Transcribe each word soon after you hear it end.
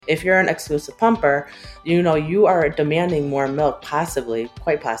if you're an exclusive pumper, you are demanding more milk,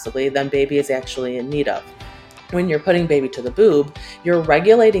 quite possibly, than baby is actually in need of. When you're putting baby to the boob, you're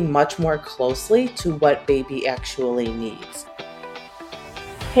regulating much more closely to what baby actually needs.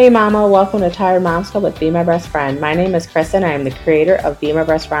 Hey mama, welcome to Tired Moms Club with Be My Best Friend. My name is Kristen. I am the creator of Be My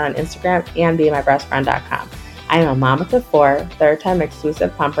Best Friend on Instagram and BeMyBestFriend.com. I am a mom of 4, third-time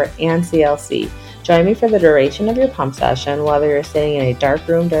exclusive pumper, and CLC. Join me for the duration of your pump session, whether you're sitting in a dark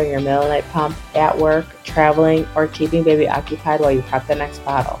room during your middle of the night pump, at work, traveling, or keeping baby occupied while you prep the next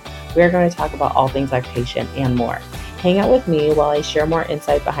bottle. We are going to talk about all things lactation and more. Hang out with me while I share more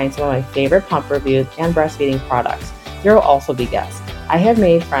insight behind some of my favorite pump reviews and breastfeeding products. There will also be guests. I have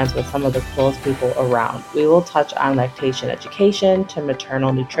made friends with some of the coolest people around. We will touch on lactation education to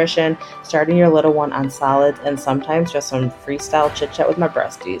maternal nutrition, starting your little one on solids, and sometimes just some freestyle chit chat with my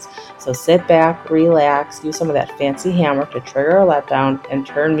breasties. So sit back, relax, use some of that fancy hammer to trigger a letdown, and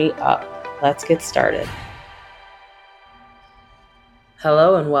turn me up. Let's get started.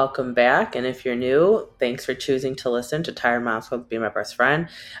 Hello and welcome back. And if you're new, thanks for choosing to listen to Tired Moms Club with Be My Best Friend.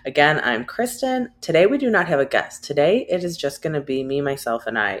 Again, I'm Kristen. Today we do not have a guest. Today it is just going to be me, myself,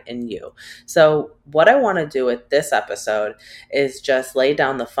 and I, and you. So what I want to do with this episode is just lay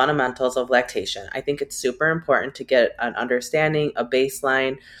down the fundamentals of lactation. I think it's super important to get an understanding, a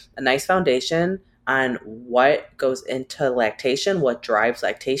baseline, a nice foundation on what goes into lactation, what drives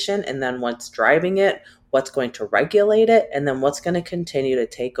lactation, and then what's driving it, what's going to regulate it, and then what's going to continue to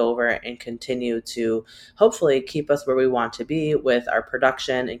take over and continue to hopefully keep us where we want to be with our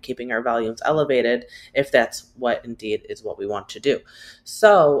production and keeping our volumes elevated, if that's what indeed is what we want to do.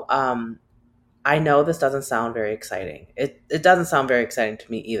 So I know this doesn't sound very exciting. It doesn't sound very exciting to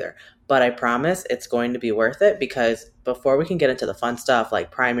me either, but I promise it's going to be worth it, because before we can get into the fun stuff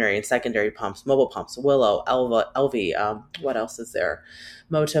like primary and secondary pumps, mobile pumps, Willow, LV, what else is there?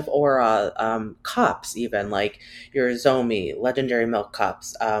 Motif Aura, cups, even like your Zomi, Legendary Milk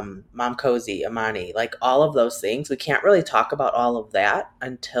Cups, Mom Cozy, Amani, like all of those things. We can't really talk about all of that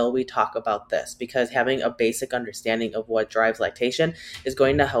until we talk about this, because having a basic understanding of what drives lactation is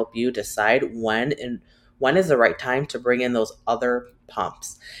going to help you decide when is the right time to bring in those other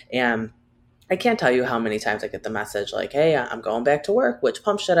pumps. And I can't tell you how many times I get the message like, hey, I'm going back to work. Which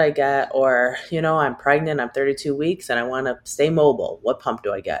pump should I get? Or, I'm pregnant, I'm 32 weeks and I want to stay mobile. What pump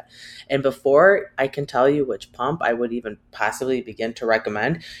do I get? And before I can tell you which pump I would even possibly begin to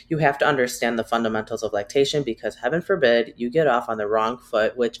recommend, you have to understand the fundamentals of lactation, because heaven forbid you get off on the wrong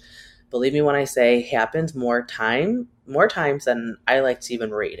foot, which, believe me when I say, happens more times than I like to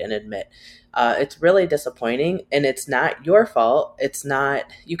even read and admit. It's really disappointing, and it's not your fault.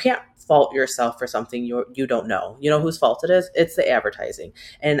 You can't fault yourself for something you don't know. You know whose fault it is? It's the advertising.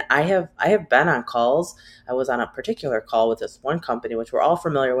 And I have been on calls. I was on a particular call with this one company, which we're all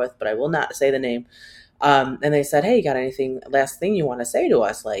familiar with, but I will not say the name. And they said, hey, you got last thing you want to say to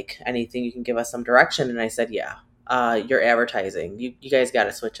us? Like anything, you can give us some direction. And I said, yeah, you're advertising. You guys got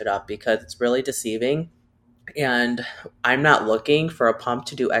to switch it up, because it's really deceiving. And I'm not looking for a pump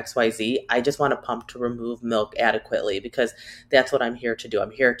to do XYZ. I just want a pump to remove milk adequately, because that's what I'm here to do.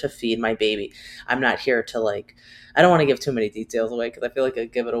 I'm here to feed my baby. I'm not here to I don't want to give too many details away, because I feel like I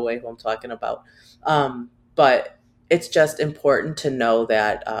give it away who I'm talking about. But it's just important to know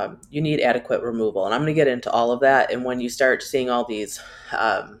that you need adequate removal. And I'm going to get into all of that. And when you start seeing all these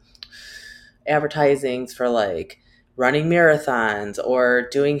advertisings for running marathons or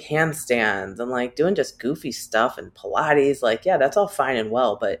doing handstands and doing just goofy stuff and Pilates, yeah, that's all fine and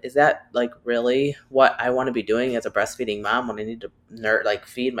well, but is that really what I want to be doing as a breastfeeding mom when I need to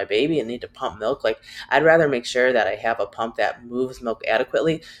feed my baby and need to pump milk? I'd rather make sure that I have a pump that moves milk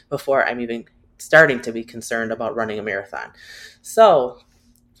adequately before I'm even starting to be concerned about running a marathon. So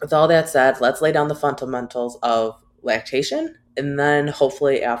with all that said, let's lay down the fundamentals of lactation. And then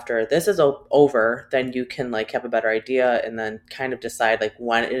hopefully after this is over, then you can have a better idea and then kind of decide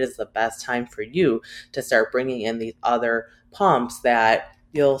when it is the best time for you to start bringing in these other pumps that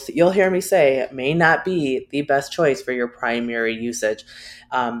you'll hear me say may not be the best choice for your primary usage.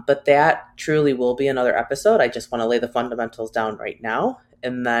 But that truly will be another episode. I just want to lay the fundamentals down right now,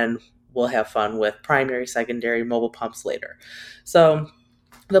 and then we'll have fun with primary, secondary, mobile pumps later. So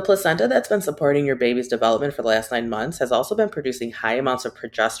the placenta that's been supporting your baby's development for the last 9 months has also been producing high amounts of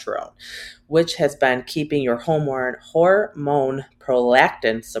progesterone, which has been keeping your hormone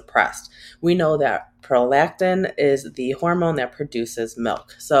prolactin suppressed. We know that prolactin is the hormone that produces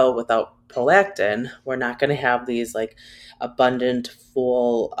milk. So without prolactin, we're not going to have these abundant,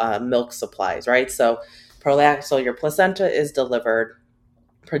 full milk supplies, right? So your placenta is delivered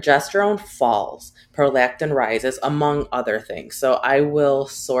progesterone falls, prolactin rises, among other things. So I will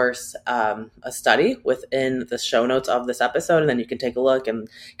source a study within the show notes of this episode, and then you can take a look and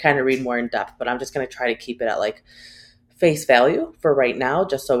kind of read more in depth. But I'm just going to try to keep it at like face value for right now,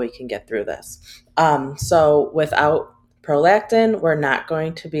 just so we can get through this. So without prolactin, we're not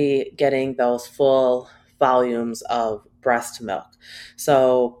going to be getting those full volumes of breast milk.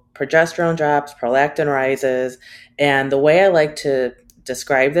 So progesterone drops, prolactin rises, and the way I like to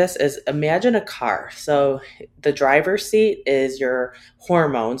describe this is imagine a car. So the driver's seat is your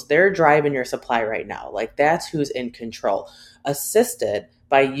hormones. They're driving your supply right now. Like that's who's in control. Assisted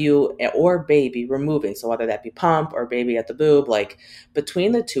by you or baby removing. So whether that be pump or baby at the boob, like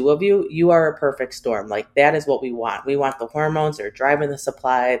between the two of you, you are a perfect storm. Like that is what we want. We want the hormones. They're driving the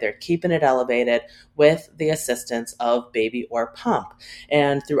supply. They're keeping it elevated with the assistance of baby or pump.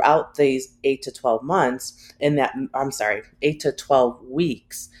 And throughout these 8 to 12 months, 8 to 12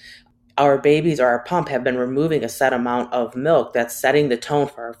 weeks, our babies or our pump have been removing a set amount of milk that's setting the tone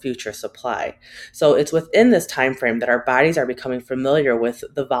for our future supply. So it's within this time frame that our bodies are becoming familiar with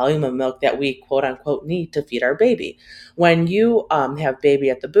the volume of milk that we quote unquote need to feed our baby. When you have baby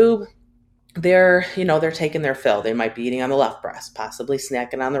at the boob, they're taking their fill. They might be eating on the left breast, possibly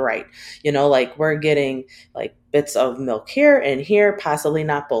snacking on the right. Like we're getting like bits of milk here and here, possibly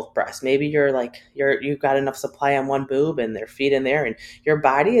not both breasts. Maybe you've got enough supply on one boob and they're feeding there, and your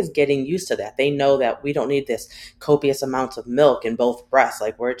body is getting used to that. They know that we don't need this copious amounts of milk in both breasts.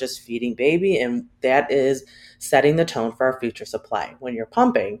 Like we're just feeding baby, and that is setting the tone for our future supply. When you're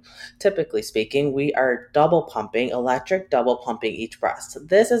pumping, typically speaking, we are electric double pumping each breast.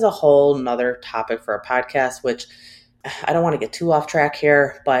 This is a whole nother topic for a podcast, which I don't want to get too off track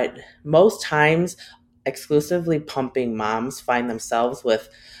here, but most times exclusively pumping moms find themselves with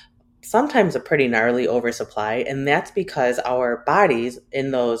sometimes a pretty gnarly oversupply. And that's because our bodies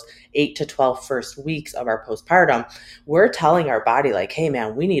in those 8 to 12 first weeks of our postpartum, we're telling our body like, hey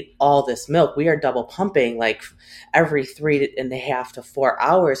man, we need all this milk. We are double pumping like every 3.5 to 4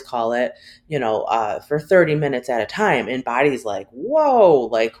 hours, call it, for 30 minutes at a time. And body's like, whoa,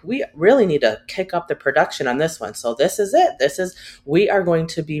 like we really need to kick up the production on this one. So this is it. We are going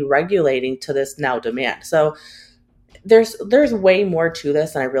to be regulating to this now demand. So there's way more to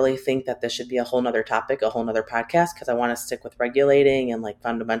this, and I really think that this should be a whole nother topic, a whole nother podcast, because I want to stick with regulating and like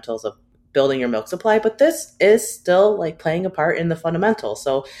fundamentals of building your milk supply. But this is still like playing a part in the fundamentals.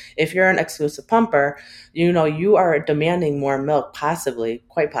 So if you're an exclusive pumper, you are demanding more milk,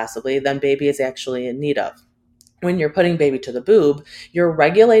 quite possibly, than baby is actually in need of. When you're putting baby to the boob, you're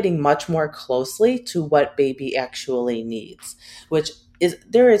regulating much more closely to what baby actually needs,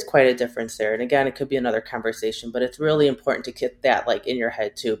 there is quite a difference there. And again, it could be another conversation, but it's really important to get that like in your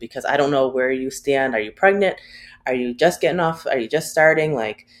head too, because I don't know where you stand. Are you pregnant? Are you just getting off? Are you just starting?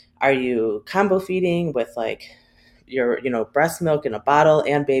 Like, are you combo feeding with like your, breast milk in a bottle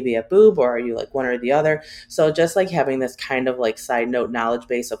and baby at boob, or are you like one or the other? So just like having this kind of like side note knowledge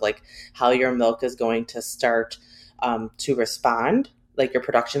base of like how your milk is going to start to respond, like your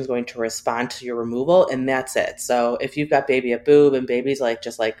production is going to respond to your removal, and that's it. So if you've got baby at boob and baby's like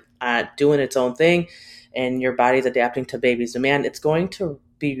just like doing its own thing and your body's adapting to baby's demand, it's going to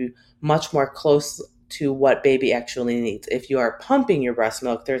be much more close to what baby actually needs. If you are pumping your breast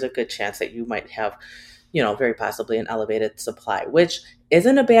milk, there's a good chance that you might have, very possibly an elevated supply, which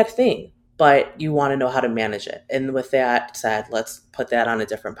isn't a bad thing, but you want to know how to manage it. And with that said, let's put that on a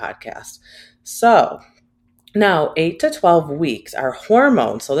different podcast. So now, 8 to 12 weeks, our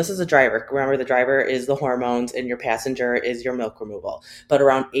hormones, so this is a driver. Remember, the driver is the hormones and your passenger is your milk removal. But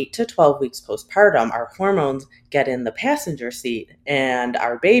around 8 to 12 weeks postpartum, our hormones get in the passenger seat and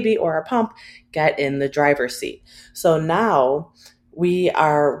our baby or our pump get in the driver's seat. So now we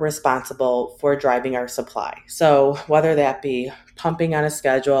are responsible for driving our supply. So whether that be pumping on a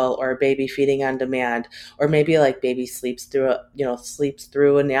schedule or baby feeding on demand, or maybe like baby sleeps through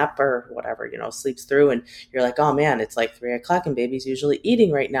a nap or whatever, sleeps through, and you're like, oh man, it's like 3:00 and baby's usually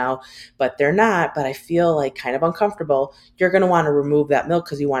eating right now, but they're not, but I feel like kind of uncomfortable. You're going to want to remove that milk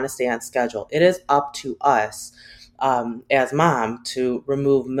because you want to stay on schedule. It is up to us as mom to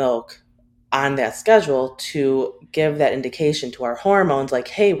remove milk on that schedule to give that indication to our hormones like,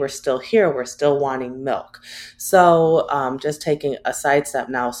 hey, we're still here, we're still wanting milk. So just taking a side step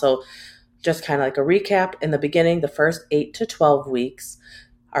now. So just kind of like a recap, in the beginning, the first 8 to 12 weeks,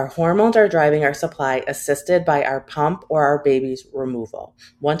 our hormones are driving our supply, assisted by our pump or our baby's removal.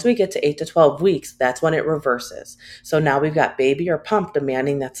 Once we get to 8 to 12 weeks, that's when it reverses. So now we've got baby or pump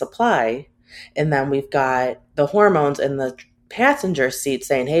demanding that supply, and then we've got the hormones and the passenger seat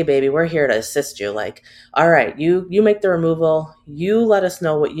saying, hey baby, we're here to assist you. Like, all right, you make the removal, you let us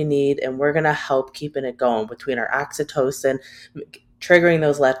know what you need, and we're going to help keeping it going between our oxytocin triggering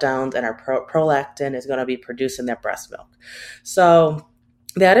those letdowns, and our prolactin is going to be producing that breast milk. So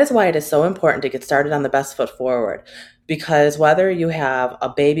that is why it is so important to get started on the best foot forward, because whether you have a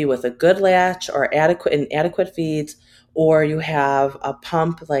baby with a good latch or adequate feeds, or you have a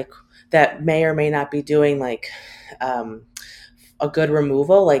pump like that may or may not be doing like a good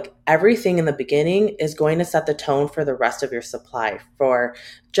removal, like everything in the beginning is going to set the tone for the rest of your supply. For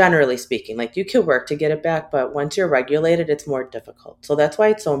generally speaking, like you can work to get it back, but once you're regulated, it's more difficult. So that's why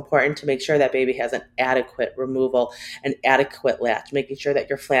it's so important to make sure that baby has an adequate removal, an adequate latch, making sure that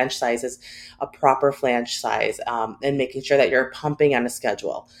your flange size is a proper flange size, and making sure that you're pumping on a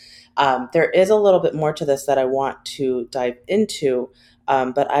schedule. There is a little bit more to this that I want to dive into,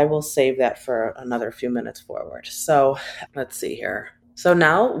 but I will save that for another few minutes forward. So let's see here. So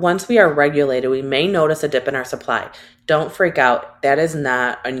now, once we are regulated, we may notice a dip in our supply. Don't freak out. That is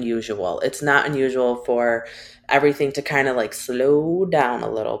not unusual. It's not unusual for everything to kind of like slow down a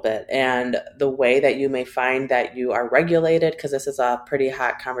little bit. And the way that you may find that you are regulated, because this is a pretty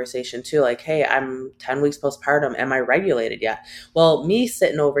hot conversation too, like, hey, I'm 10 weeks postpartum. Am I regulated yet? Well, me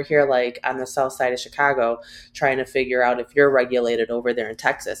sitting over here, like on the south side of Chicago, trying to figure out if you're regulated over there in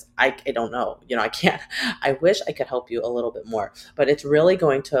Texas, I don't know. I can't. I wish I could help you a little bit more, but it's really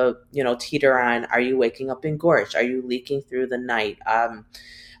going to, teeter on, are you waking up engorged? Are you leaking through the night?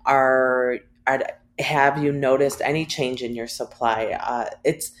 Have you noticed any change in your supply?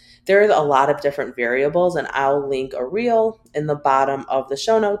 There's a lot of different variables, and I'll link a reel in the bottom of the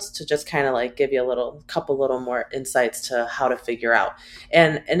show notes to just kind of like give you a couple little more insights to how to figure out.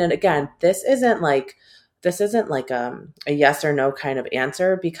 And then again, this isn't like a yes or no kind of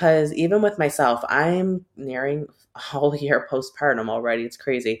answer, because even with myself, I'm nearing a whole year postpartum already. It's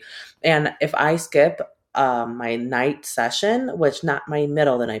crazy. And if I skip my night session, which not my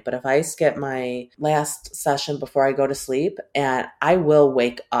middle of the night, but if I skip my last session before I go to sleep, and I will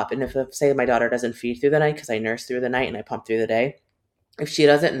wake up, and if say my daughter doesn't feed through the night because I nurse through the night and I pump through the day, if she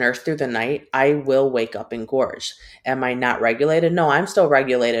doesn't nurse through the night, I will wake up engorged. Am I not regulated? No, I'm still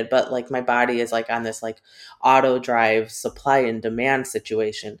regulated, but like my body is like on this like auto drive supply and demand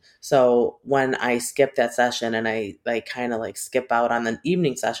situation. So when I skip that session and I kind of like skip out on the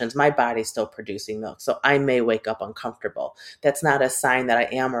evening sessions, my body's still producing milk. So I may wake up uncomfortable. That's not a sign that I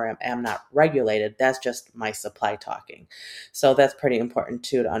am or am not regulated. That's just my supply talking. So that's pretty important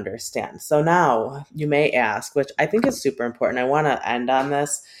too to understand. So now you may ask, which I think is super important. I want to end on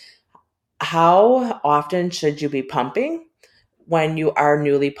this. How often should you be pumping when you are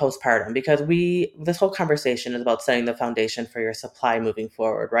newly postpartum? Because this whole conversation is about setting the foundation for your supply moving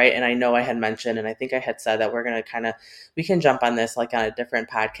forward, right? And I know I had mentioned, and I think I had said that we're going to we can jump on this like on a different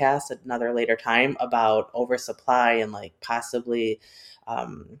podcast at another later time about oversupply and like possibly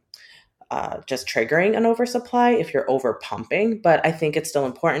just triggering an oversupply if you're over pumping. But I think it's still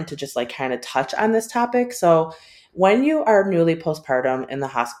important to just like kind of touch on this topic. So when you are newly postpartum in the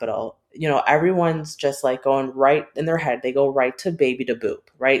hospital, everyone's just like going right in their head. They go right to baby to boob,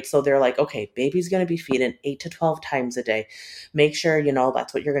 right? So they're like, okay, baby's going to be feeding 8 to 12 times a day. Make sure,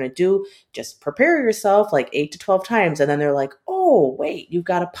 that's what you're going to do. Just prepare yourself like 8 to 12 times. And then they're like, oh, wait, you've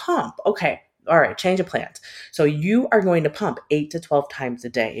got to pump. Okay. All right, change of plans. So you are going to pump 8 to 12 times a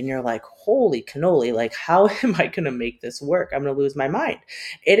day. And you're like, holy cannoli, like how am I going to make this work? I'm going to lose my mind.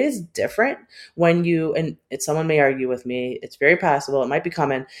 It is different when someone may argue with me. It's very possible. It might be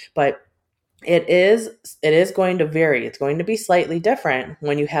coming, but it is going to vary. It's going to be slightly different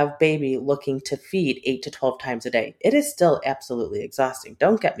when you have baby looking to feed 8 to 12 times a day. It is still absolutely exhausting.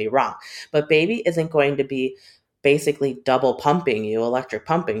 Don't get me wrong, but baby isn't going to be basically double pumping you, electric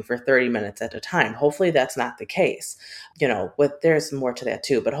pumping for 30 minutes at a time. Hopefully that's not the case. There's more to that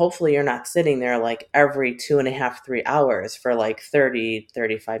too, but hopefully you're not sitting there like every 2.5, 3 hours for like 30,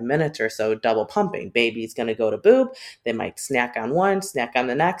 35 minutes or so, double pumping. Baby's going to go to boob. They might snack on one, snack on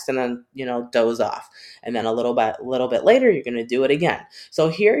the next, and then, doze off. And then a little bit later, you're going to do it again. So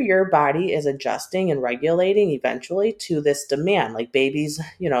here your body is adjusting and regulating eventually to this demand. Like baby's, a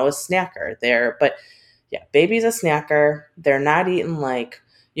snacker there, but yeah, baby's a snacker. They're not eating like,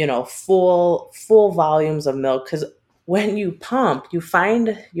 full volumes of milk, because when you pump, you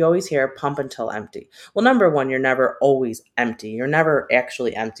always hear pump until empty. Well, number one, you're never always empty. You're never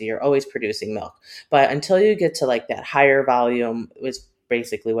actually empty. You're always producing milk. But until you get to like that higher volume,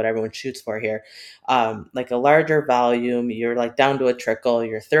 basically what everyone shoots for here. Like a larger volume, you're like down to a trickle,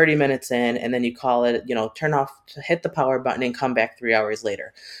 you're 30 minutes in, and then you call it, turn off, hit the power button and come back 3 hours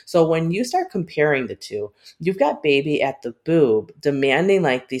later. So when you start comparing the two, you've got baby at the boob demanding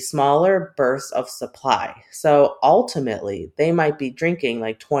like these smaller bursts of supply. So ultimately, they might be drinking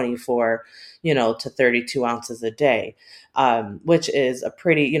like 24, to 32 ounces a day, which is a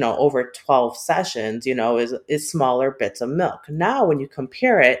pretty, over 12 sessions, is smaller bits of milk. Now, when you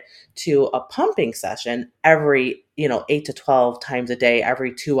compare it to a pumping session every, 8 to 12 times a day,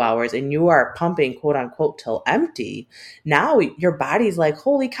 every 2 hours, and you are pumping quote unquote till empty, now your body's like,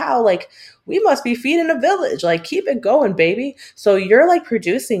 holy cow, like we must be feeding a village, like keep it going, baby. So you're like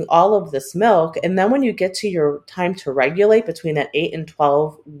producing all of this milk. And then when you get to your time to regulate between that 8 and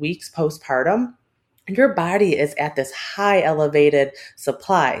 12 weeks postpartum, your body is at this high elevated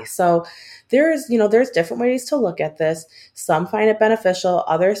supply. So there's different ways to look at this. Some find it beneficial.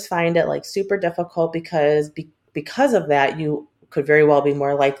 Others find it like super difficult because of that, you could very well be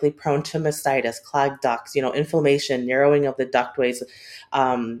more likely prone to mastitis, clogged ducts, inflammation, narrowing of the ductways.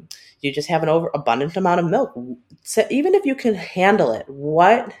 You just have an abundant amount of milk. So even if you can handle it,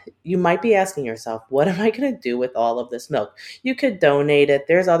 what you might be asking yourself, what am I going to do with all of this milk? You could donate it.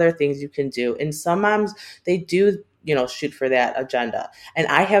 There's other things you can do. And some moms, they do, shoot for that agenda. And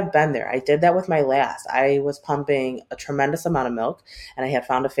I have been there. I did that with my last. I was pumping a tremendous amount of milk, and I had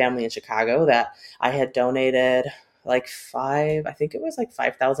found a family in Chicago that I had donated like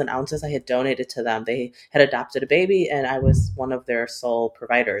 5,000 ounces I had donated to them. They had adopted a baby, and I was one of their sole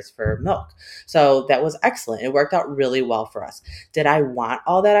providers for milk. So that was excellent. It worked out really well for us. Did I want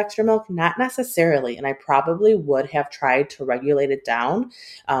all that extra milk? Not necessarily. And I probably would have tried to regulate it down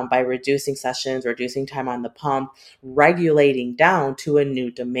by reducing sessions, reducing time on the pump, regulating down to a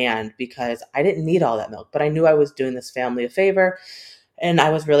new demand, because I didn't need all that milk, but I knew I was doing this family a favor. And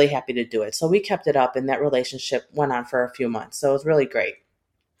I was really happy to do it. So we kept it up, and that relationship went on for a few months. So it was really great.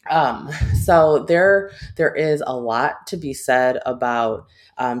 So there is a lot to be said about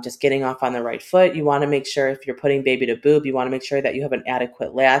just getting off on the right foot. You want to make sure if you're putting baby to boob, you want to make sure that you have an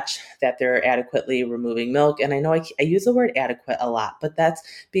adequate latch, that they're adequately removing milk. And I know I use the word adequate a lot, but that's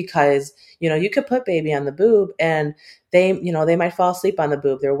because, you could put baby on the boob and they might fall asleep on the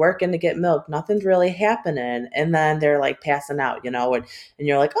boob. They're working to get milk. Nothing's really happening. And then they're like passing out, and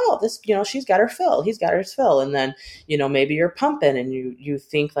you're like, oh, this, she's got her fill. He's got his fill. And then, maybe you're pumping and you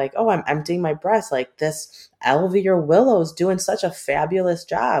think like, oh, I'm emptying my breast. Like this Elvie or Willow's doing such a fabulous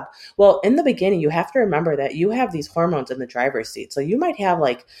job. Well, in the beginning, you have to remember that you have these hormones in the driver's seat. So you might have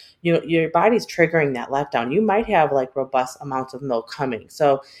like, your body's triggering that letdown. You might have like robust amounts of milk coming.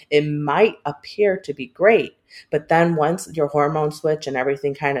 So it might appear to be great. But then once your hormone switch and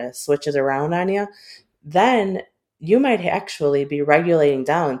everything kind of switches around on you, then you might actually be regulating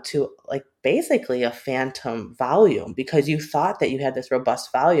down to like basically a phantom volume because you thought that you had this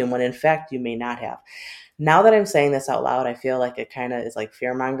robust volume when in fact you may not have. Now that I'm saying this out loud, I feel like it kind of is like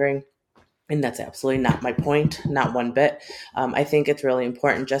fear mongering. And that's absolutely not my point, not one bit. I think it's really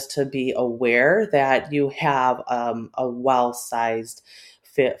important just to be aware that you have a well-sized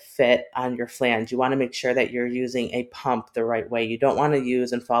fit on your flange. You want to make sure that you're using a pump the right way. You don't want to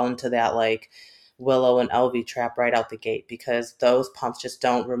use and fall into that like Willow and Elvie trap right out the gate, because those pumps just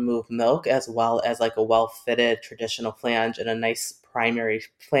don't remove milk as well as like a well-fitted traditional flange and a nice primary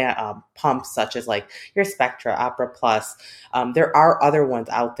pump such as like your Spectra, Opera Plus. There are other ones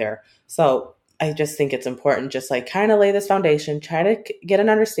out there. So I just think it's important, just like kind of lay this foundation, try to get an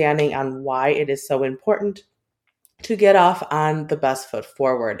understanding on why it is so important to get off on the best foot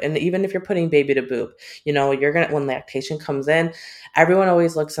forward. And even if you're putting baby to boob, when lactation comes in, everyone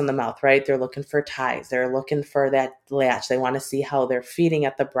always looks in the mouth, right? They're looking for ties. They're looking for that latch. They want to see how they're feeding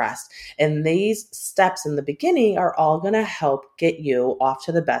at the breast. And these steps in the beginning are all going to help get you off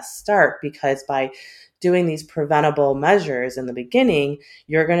to the best start, because by doing these preventable measures in the beginning,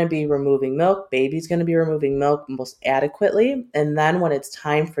 you're going to be removing milk. Baby's going to be removing milk most adequately. And then when it's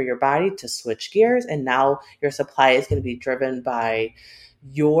time for your body to switch gears, and now your supply is going to be driven by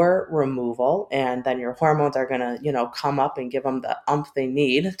your removal, and then your hormones are going to, come up and give them the umph they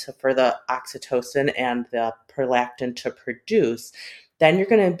need for the oxytocin and the prolactin to produce, then you're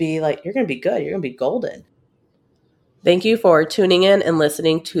going to be good. You're going to be golden. Thank you for tuning in and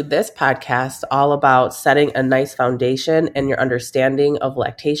listening to this podcast all about setting a nice foundation and your understanding of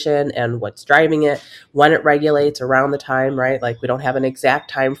lactation and what's driving it, when it regulates, around the time, right? Like we don't have an exact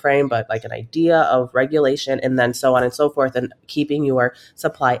time frame, but like an idea of regulation, and then so on and so forth, and keeping your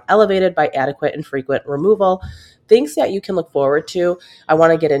supply elevated by adequate and frequent removal. things that you can look forward to. I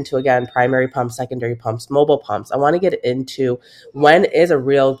want to get into, again, primary pumps, secondary pumps, mobile pumps. I want to get into when is a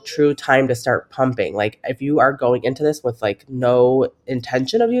real true time to start pumping. Like if you are going into this with like no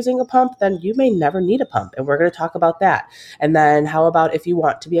intention of using a pump, then you may never need a pump. And we're going to talk about that. And then how about if you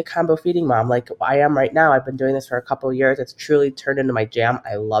want to be a combo feeding mom like I am right now? I've been doing this for a couple of years. It's truly turned into my jam.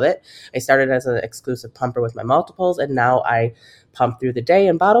 I love it. I started as an exclusive pumper with my multiples, and now I pump through the day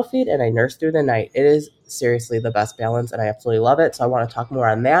and bottle feed, and I nurse through the night. It is seriously the best balance, and I absolutely love it. So I want to talk more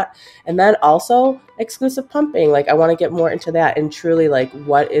on that. And then also exclusive pumping. Like I want to get more into that and truly like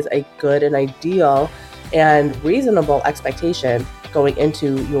what is a good and ideal and reasonable expectation going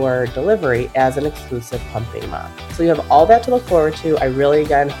into your delivery as an exclusive pumping mom. So you have all that to look forward to. I really,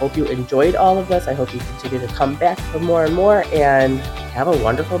 again, hope you enjoyed all of this. I hope you continue to come back for more and more, and have a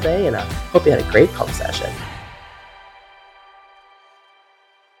wonderful day, and I hope you had a great pump session.